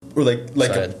Or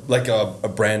a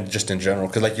brand just in general,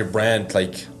 because like your brand,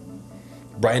 like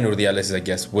Brian Urdiales, I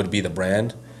guess, would be the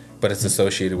brand, but it's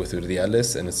associated with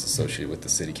Urdiales and it's associated with the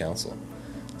city council.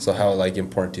 So how like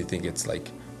important do you think it's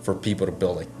like for people to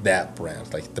build like that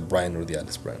brand, like the Brian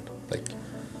Urdiales brand,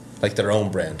 like their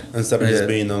own brand, instead of just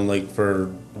being known like for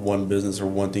one business or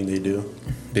one thing they do,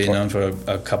 being known for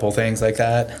a couple things like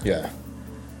that. Yeah,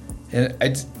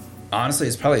 and honestly,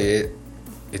 it's probably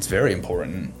it's very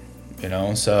important, you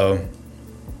know. So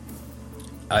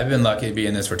I've been lucky to be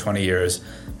in this for 20 years.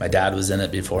 My dad was in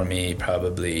it before me,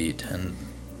 probably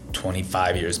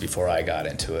 25 years before I got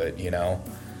into it, you know.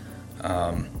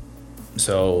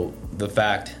 So the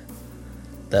fact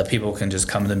that people can just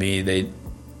come to me,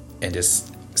 and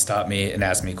just stop me and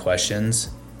ask me questions,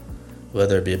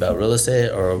 whether it be about real estate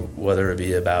or whether it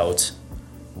be about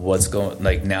what's going,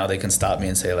 like now they can stop me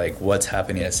and say like, what's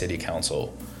happening at city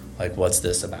council? Like, what's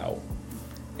this about?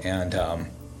 And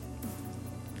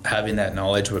having that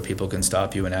knowledge where people can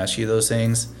stop you and ask you those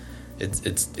things,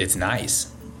 it's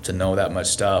nice to know that much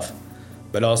stuff,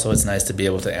 but also it's nice to be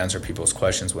able to answer people's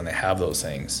questions when they have those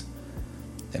things,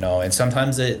 you know. And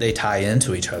sometimes they tie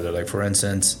into each other. Like for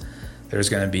instance, there's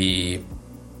going to be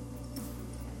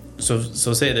so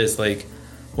say this, like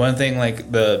one thing,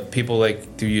 like the people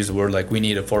like to use the word like we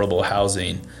need affordable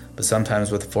housing, but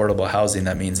sometimes with affordable housing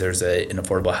that means there's an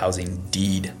affordable housing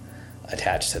deed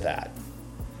attached to that.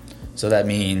 So that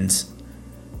means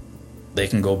they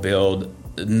can go build,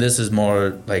 and this is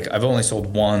more like I've only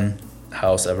sold one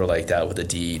house ever like that with a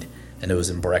deed, and it was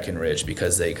in Breckenridge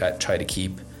because they tried to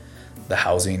keep the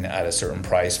housing at a certain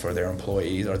price for their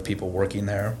employees or the people working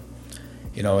there,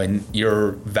 you know. And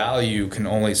your value can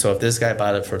only, so if this guy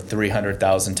bought it for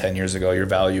 $300,000 10 years ago, your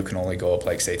value can only go up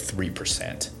like say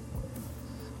 3%,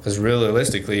 because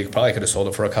realistically you probably could have sold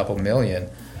it for a couple million.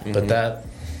 Mm-hmm. But that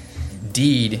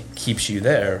deed keeps you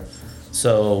there.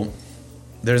 So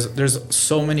there's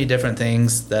so many different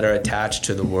things that are attached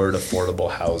to the word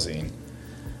affordable housing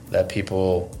that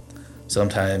people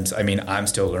sometimes, I mean, I'm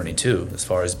still learning too, as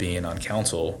far as being on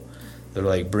council. They're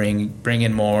like, bring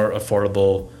in more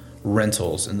affordable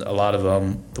rentals. And a lot of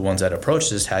them, the ones that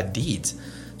approached us, had deeds.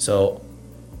 So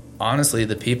honestly,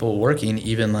 the people working,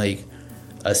 even like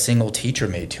a single teacher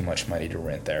made too much money to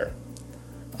rent there.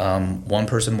 One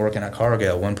person working at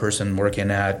Cargill, one person working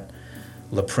at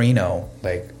Leprino,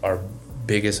 like our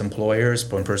biggest employers.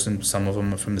 One person, some of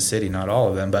them are from the city, not all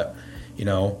of them, but you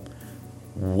know,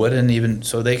 wouldn't even,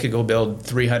 so they could go build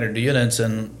 300 units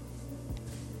and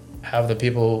have the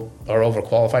people are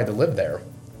overqualified to live there.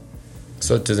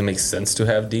 So does it make sense to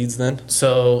have deeds then?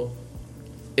 So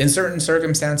in certain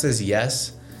circumstances,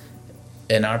 yes.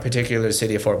 In our particular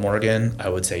city of Fort Morgan, I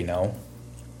would say no.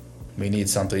 We need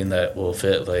something that will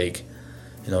fit, like,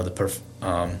 you know,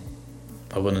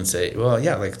 I wouldn't say, well,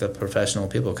 yeah, like the professional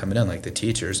people coming in, like the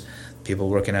teachers, people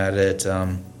working at it,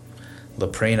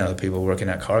 Leprino, people working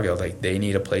at Cargill, like they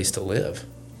need a place to live,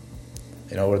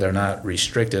 you know, where they're not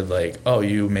restricted, like, oh,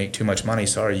 you make too much money,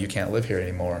 sorry, you can't live here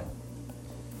anymore.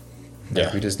 Like,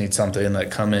 yeah. We just need something that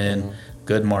come in,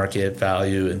 good market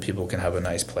value, and people can have a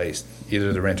nice place,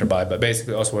 either to rent or buy. But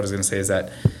basically also what I was going to say is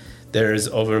that there's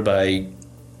over by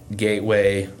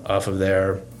Gateway off of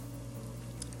there,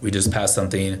 we just passed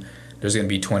something, there's going to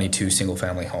be 22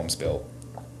 single-family homes built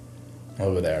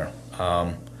over there.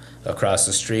 Across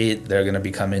the street, they're going to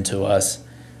be coming to us,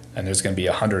 and there's going to be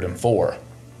 104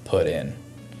 put in.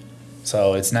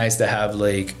 So it's nice to have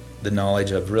like the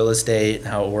knowledge of real estate and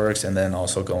how it works, and then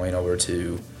also going over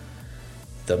to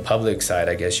the public side,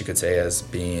 I guess you could say, as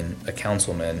being a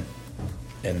councilman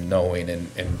and knowing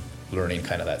and learning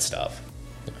kind of that stuff.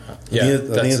 Yeah, I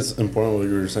think it's important what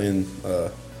you were saying,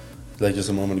 like just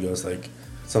a moment ago. It's like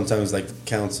sometimes like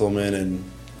councilmen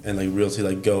and like realty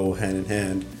like go hand in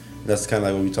hand. That's kind of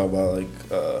like what we talk about.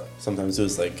 Like sometimes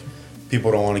it's like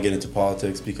people don't want to get into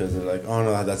politics because they're like, oh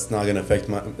no, that's not gonna affect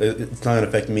it's not gonna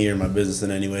affect me or my business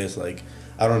in any way. It's like,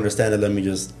 I don't understand it. Let me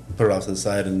just put it off to the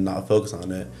side and not focus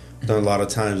on it. But then a lot of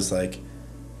times it's like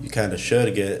you kind of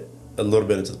should get a little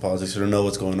bit into the politics or know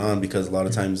what's going on, because a lot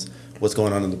of times what's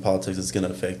going on in the politics is going to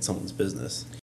affect someone's business.